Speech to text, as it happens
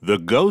The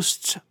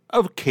Ghosts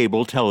of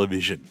Cable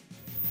Television.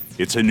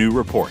 It's a new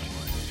report.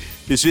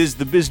 This is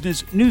the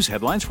business news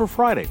headlines for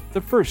Friday,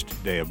 the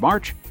first day of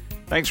March.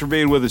 Thanks for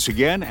being with us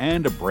again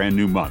and a brand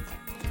new month.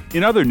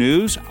 In other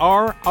news,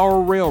 are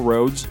our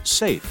railroads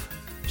safe?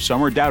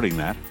 Some are doubting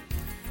that.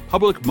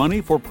 Public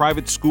money for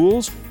private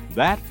schools?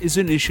 That is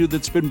an issue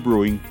that's been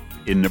brewing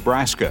in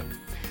Nebraska.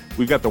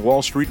 We've got the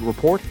Wall Street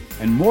Report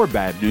and more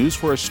bad news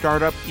for a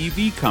startup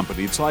EV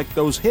company. It's like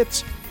those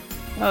hits.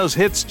 Those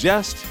hits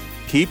just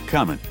keep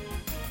coming.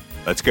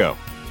 Let's go.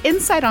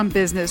 Insight on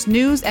Business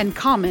News and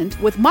Comment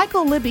with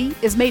Michael Libby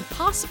is made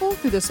possible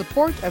through the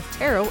support of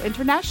Taro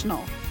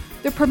International,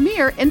 the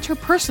premier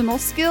interpersonal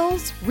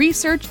skills,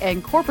 research,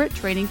 and corporate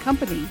training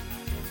company.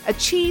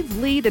 Achieve,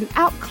 lead, and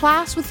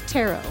outclass with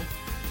Taro.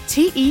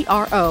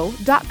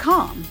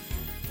 TERO.com.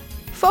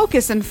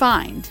 Focus and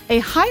Find, a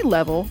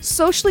high-level,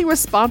 socially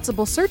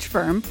responsible search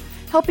firm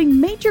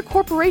helping major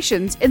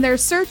corporations in their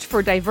search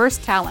for diverse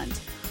talent.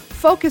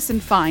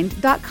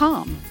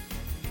 FocusandFind.com.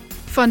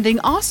 Funding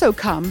also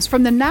comes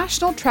from the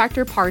National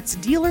Tractor Parts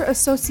Dealer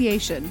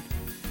Association,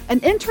 an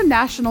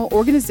international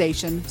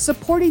organization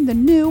supporting the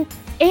new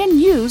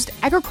and used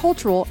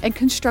agricultural and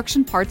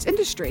construction parts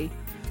industry.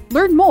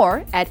 Learn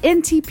more at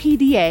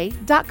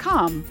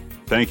ntpda.com.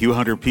 Thank you,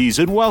 Hunter Pease,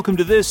 and welcome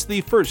to this, the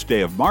first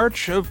day of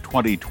March of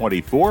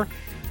 2024.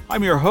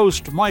 I'm your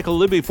host, Michael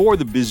Libby, for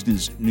the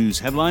Business News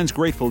Headlines.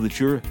 Grateful that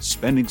you're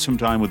spending some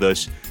time with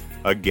us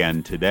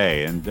again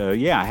today. And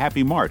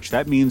happy March.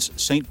 That means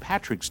St.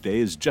 Patrick's Day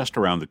is just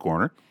around the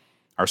corner.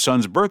 Our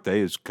son's birthday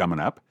is coming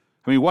up.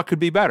 I mean, what could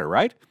be better,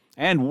 right?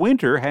 And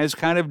winter has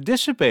kind of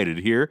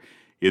dissipated here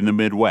in the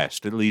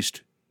Midwest, at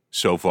least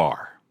so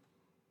far.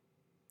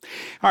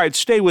 All right,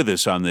 stay with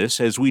us on this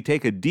as we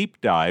take a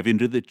deep dive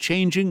into the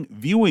changing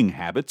viewing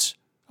habits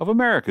of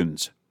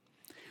Americans.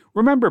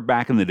 Remember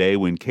back in the day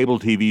when cable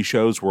TV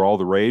shows were all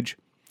the rage?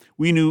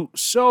 We knew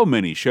so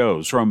many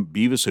shows, from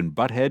Beavis and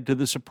Butthead to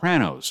The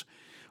Sopranos.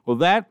 Well,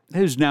 that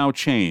has now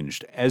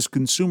changed as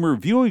consumer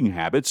viewing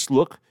habits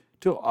look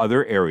to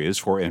other areas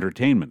for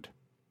entertainment.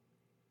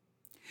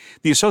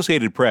 The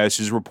Associated Press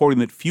is reporting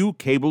that few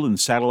cable and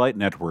satellite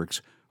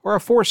networks are a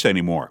force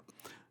anymore.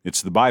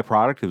 It's the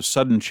byproduct of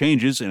sudden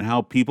changes in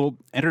how people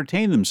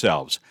entertain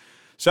themselves.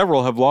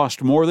 Several have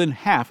lost more than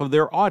half of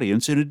their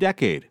audience in a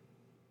decade.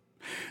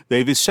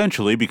 They've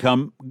essentially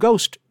become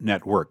ghost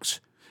networks,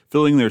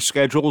 filling their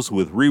schedules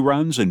with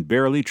reruns and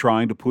barely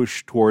trying to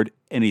push toward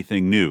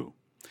anything new.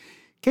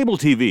 Cable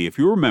TV, if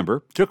you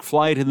remember, took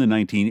flight in the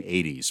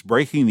 1980s,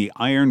 breaking the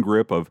iron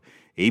grip of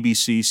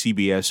ABC,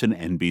 CBS, and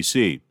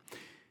NBC.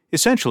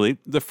 Essentially,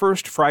 the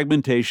first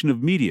fragmentation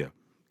of media.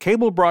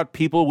 Cable brought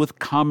people with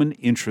common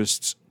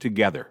interests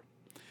together.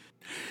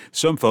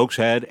 Some folks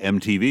had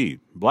MTV,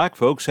 black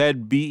folks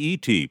had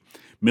BET,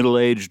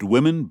 middle-aged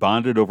women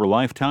bonded over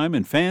Lifetime,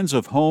 and fans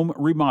of home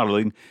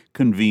remodeling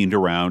convened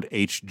around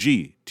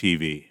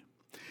HGTV.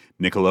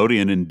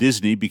 Nickelodeon and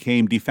Disney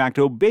became de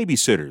facto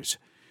babysitters.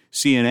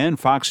 CNN,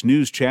 Fox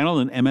News Channel,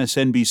 and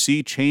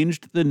MSNBC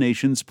changed the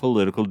nation's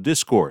political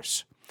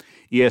discourse.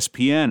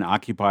 ESPN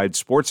occupied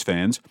sports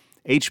fans.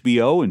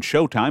 HBO and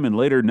Showtime, and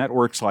later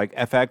networks like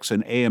FX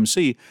and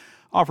AMC,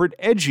 offered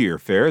edgier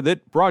fare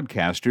that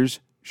broadcasters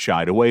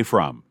shied away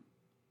from.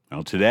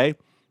 Well, today,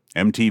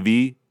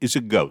 MTV is a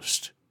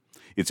ghost.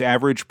 Its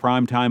average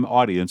primetime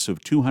audience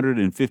of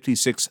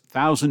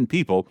 256,000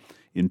 people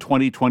in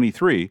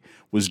 2023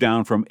 was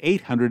down from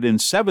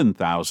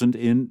 807,000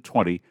 in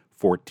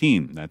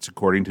 2014. That's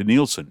according to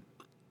Nielsen.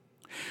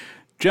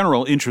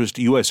 General Interest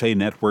USA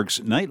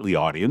Network's nightly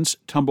audience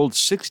tumbled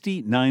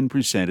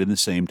 69% in the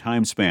same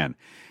time span,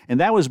 and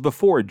that was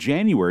before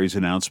January's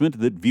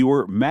announcement that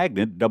viewer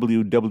magnet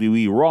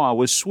WWE Raw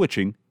was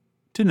switching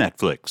to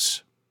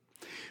Netflix.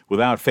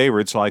 Without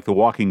favorites like The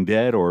Walking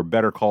Dead or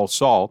Better Call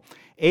Saul,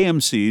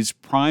 AMC's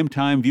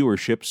primetime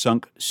viewership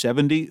sunk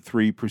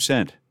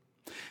 73%.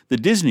 The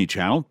Disney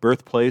Channel,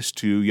 birthplace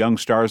to young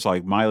stars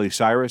like Miley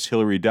Cyrus,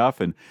 Hilary Duff,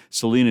 and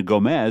Selena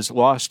Gomez,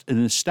 lost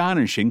an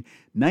astonishing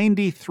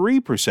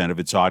 93% of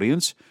its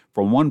audience,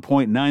 from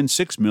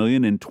 1.96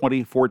 million in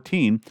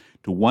 2014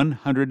 to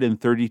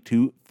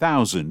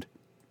 132,000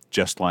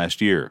 just last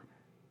year.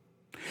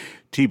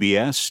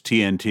 TBS,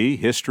 TNT,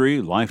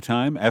 History,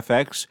 Lifetime,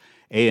 FX,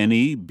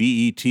 A&E,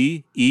 BET,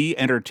 E!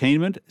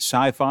 Entertainment,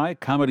 Sci-Fi,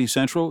 Comedy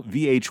Central,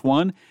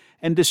 VH1,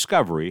 and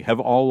Discovery have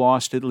all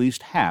lost at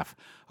least half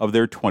of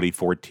their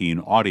 2014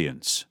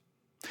 audience.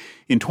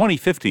 In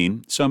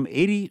 2015, some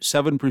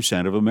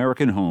 87% of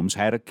American homes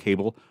had a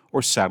cable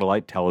or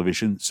satellite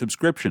television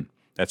subscription.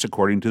 That's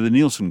according to the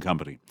Nielsen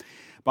Company.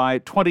 By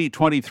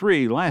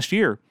 2023, last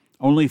year,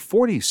 only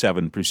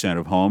 47%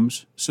 of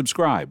homes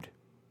subscribed.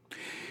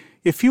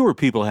 If fewer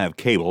people have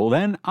cable,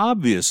 then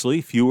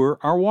obviously fewer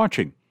are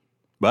watching.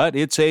 But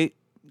it's a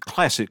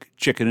classic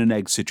chicken and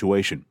egg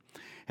situation.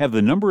 Have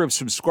the number of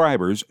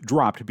subscribers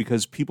dropped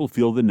because people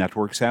feel the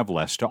networks have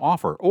less to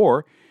offer?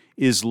 Or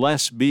is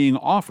less being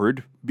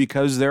offered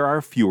because there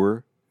are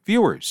fewer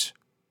viewers?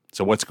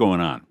 So what's going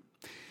on?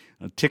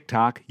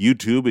 TikTok,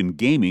 YouTube, and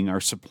gaming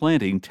are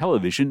supplanting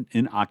television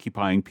and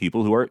occupying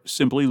people who are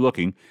simply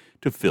looking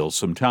to fill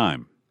some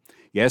time.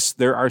 Yes,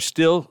 there are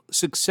still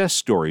success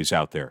stories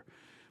out there,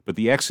 but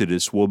the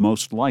exodus will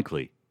most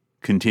likely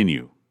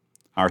continue.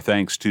 Our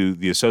thanks to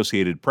the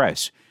Associated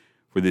Press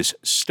for this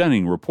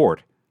stunning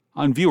report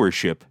on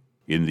viewership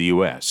in the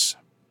U.S.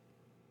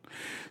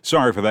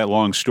 Sorry for that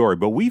long story,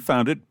 but we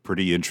found it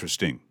pretty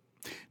interesting.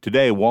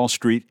 Today, Wall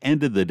Street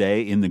ended the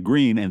day in the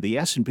green, and the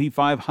S&P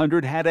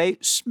 500 had a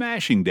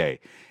smashing day,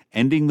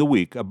 ending the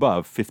week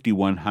above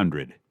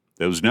 5,100.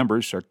 Those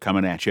numbers are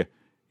coming at you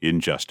in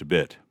just a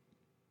bit.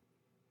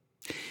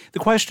 The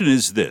question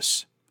is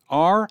this: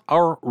 are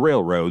our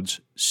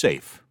railroads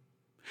safe?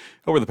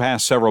 Over the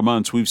past several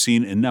months, we've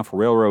seen enough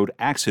railroad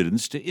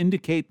accidents to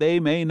indicate they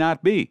may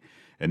not be,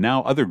 and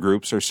now other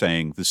groups are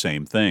saying the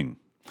same thing.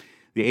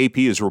 The AP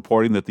is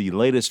reporting that the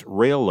latest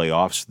rail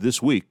layoffs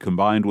this week,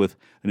 combined with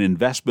an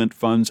investment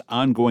fund's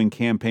ongoing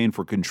campaign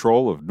for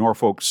control of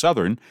Norfolk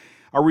Southern,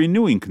 are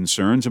renewing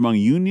concerns among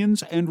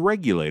unions and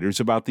regulators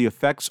about the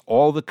effects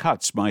all the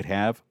cuts might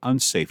have on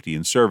safety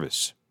and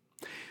service.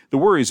 The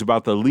worries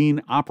about the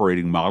lean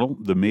operating model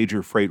the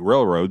major freight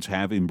railroads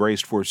have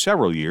embraced for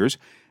several years,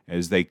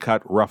 as they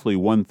cut roughly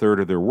one-third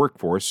of their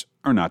workforce,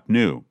 are not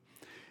new.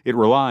 It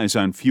relies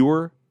on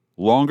fewer,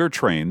 longer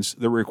trains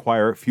that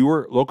require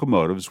fewer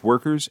locomotives,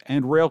 workers,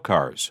 and rail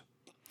cars.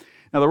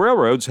 Now, the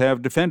railroads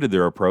have defended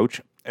their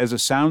approach as a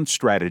sound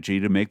strategy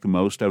to make the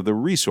most of the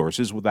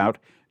resources without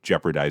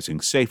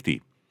jeopardizing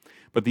safety.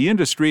 But the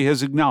industry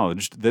has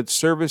acknowledged that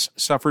service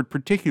suffered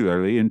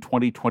particularly in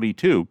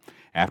 2022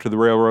 after the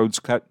railroads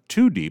cut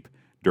too deep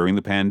during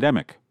the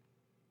pandemic.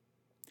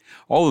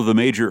 All of the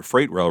major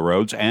freight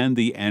railroads and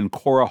the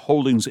Ancora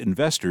Holdings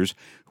investors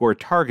who are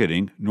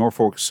targeting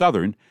Norfolk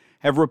Southern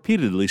have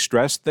repeatedly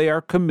stressed they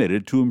are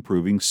committed to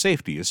improving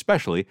safety,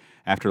 especially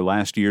after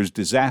last year's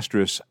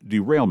disastrous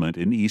derailment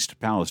in East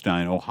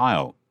Palestine,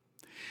 Ohio.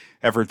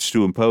 Efforts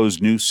to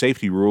impose new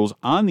safety rules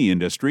on the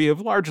industry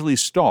have largely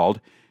stalled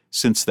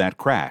since that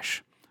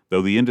crash,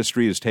 though the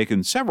industry has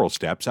taken several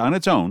steps on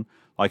its own,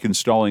 like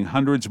installing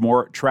hundreds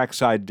more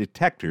trackside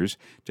detectors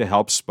to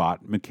help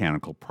spot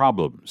mechanical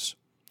problems.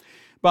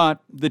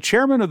 But the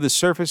chairman of the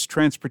Surface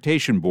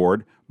Transportation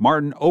Board,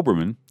 Martin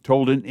Oberman,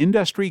 told an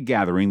industry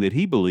gathering that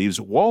he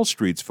believes Wall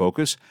Street's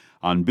focus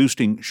on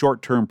boosting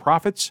short-term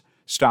profits,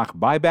 stock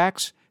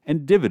buybacks,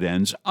 and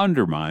dividends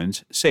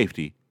undermines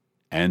safety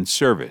and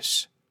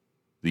service.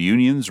 The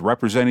unions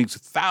representing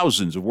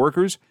thousands of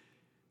workers,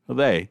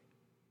 they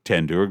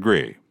tend to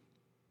agree.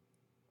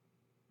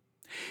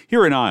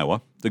 Here in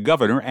Iowa, the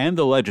governor and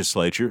the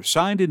legislature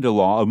signed into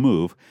law a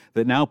move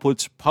that now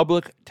puts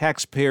public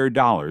taxpayer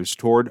dollars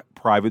toward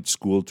private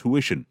school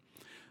tuition.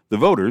 The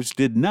voters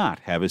did not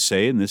have a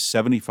say in this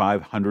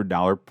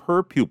 $7,500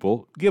 per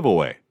pupil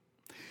giveaway.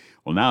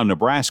 Well, now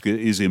Nebraska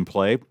is in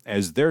play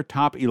as their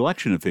top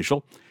election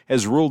official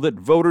has ruled that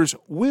voters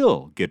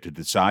will get to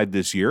decide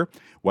this year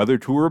whether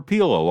to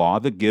repeal a law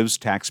that gives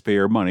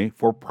taxpayer money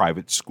for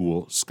private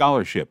school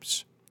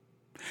scholarships.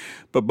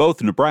 But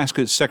both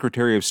Nebraska's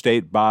Secretary of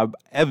State Bob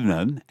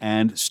Evnen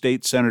and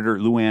State Senator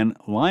Luann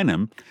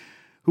Lynham,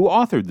 who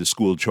authored the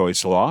school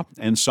choice law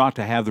and sought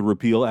to have the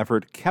repeal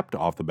effort kept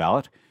off the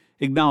ballot,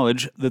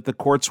 acknowledge that the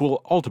courts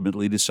will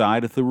ultimately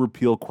decide if the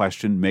repeal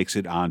question makes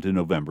it onto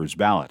November's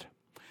ballot.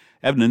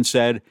 Evnen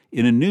said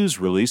in a news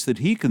release that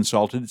he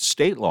consulted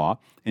state law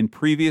and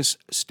previous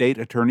state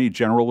attorney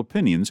general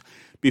opinions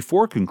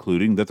before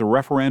concluding that the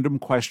referendum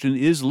question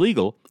is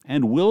legal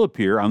and will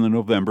appear on the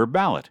November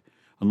ballot,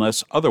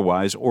 unless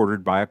otherwise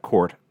ordered by a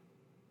court.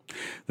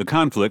 The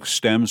conflict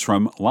stems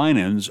from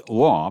Lynham's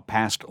law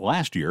passed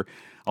last year,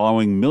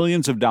 allowing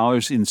millions of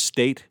dollars in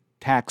state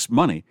tax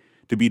money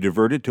to be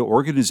diverted to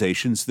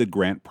organizations that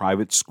grant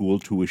private school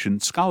tuition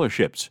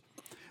scholarships.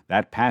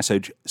 That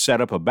passage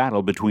set up a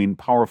battle between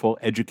powerful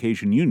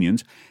education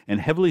unions and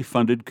heavily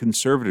funded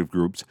conservative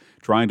groups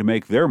trying to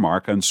make their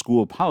mark on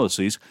school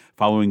policies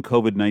following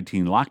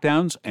COVID-19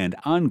 lockdowns and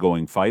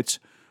ongoing fights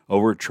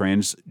over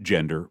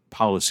transgender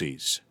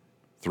policies.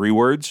 3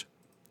 words: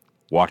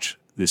 watch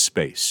this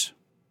space.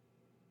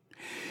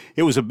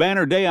 It was a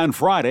banner day on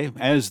Friday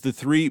as the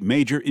 3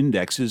 major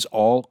indexes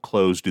all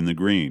closed in the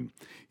green.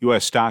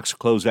 U.S. stocks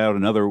closed out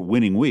another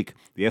winning week.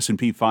 The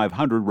S&P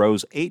 500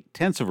 rose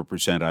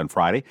 0.8% on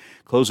Friday,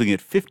 closing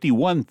at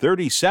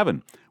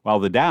 5137, while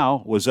the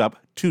Dow was up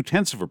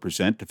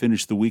 0.2% to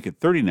finish the week at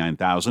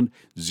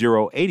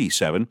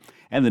 39,087,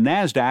 and the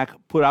Nasdaq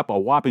put up a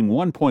whopping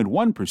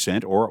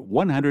 1.1%, or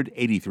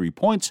 183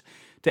 points,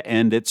 to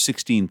end at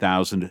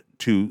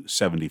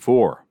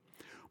 16,274.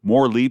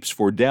 More leaps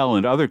for Dell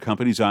and other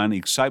companies on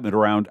excitement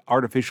around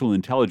artificial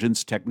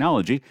intelligence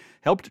technology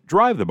helped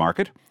drive the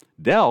market.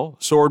 Dell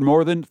soared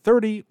more than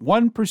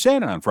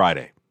 31% on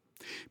Friday.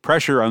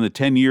 Pressure on the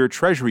 10-year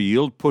Treasury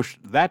yield pushed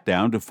that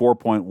down to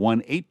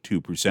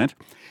 4.182%,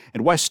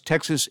 and West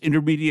Texas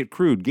Intermediate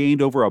crude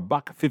gained over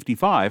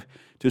 $1.55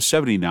 to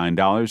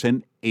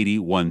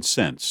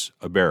 $79.81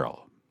 a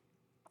barrel.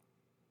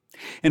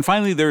 And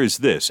finally, there is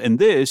this, and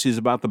this is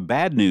about the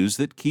bad news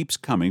that keeps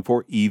coming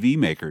for EV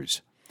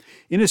makers.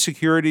 In a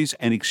Securities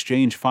and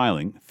Exchange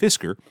filing,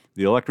 Fisker,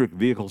 the electric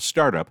vehicle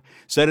startup,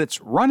 said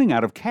it's running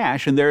out of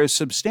cash and there is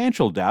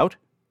substantial doubt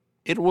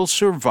it will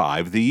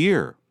survive the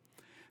year.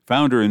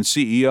 Founder and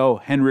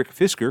CEO Henrik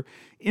Fisker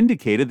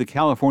indicated the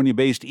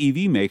California-based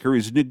EV maker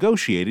is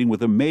negotiating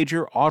with a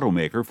major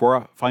automaker for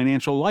a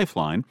financial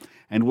lifeline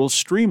and will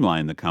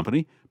streamline the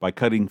company by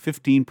cutting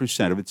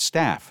 15% of its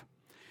staff.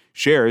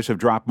 Shares have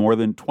dropped more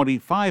than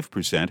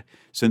 25%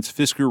 since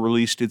Fisker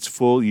released its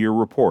full-year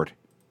report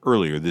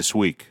earlier this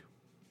week.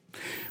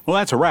 Well,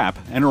 that's a wrap,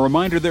 and a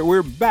reminder that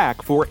we're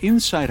back for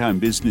Insight on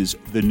Business,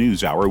 the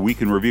News Hour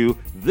Week in Review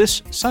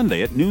this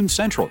Sunday at noon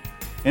Central,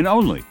 and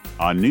only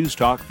on News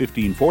Talk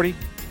 1540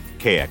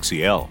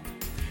 KXEL.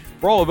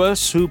 For all of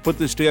us who put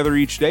this together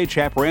each day,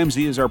 Chap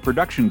Ramsey is our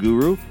production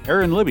guru,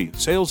 Aaron Libby,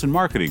 sales and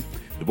marketing.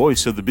 The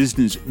voice of the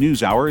Business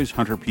News Hour is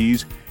Hunter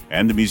Pease,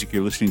 and the music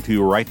you're listening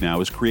to right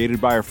now is created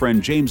by our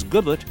friend James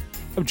Goodlett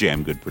of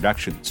Jam Good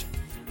Productions.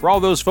 For all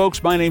those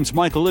folks, my name's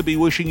Michael Libby,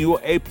 wishing you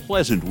a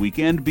pleasant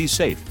weekend. Be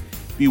safe,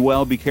 be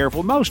well, be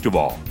careful. Most of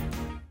all,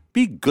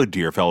 be good to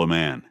your fellow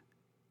man.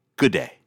 Good day.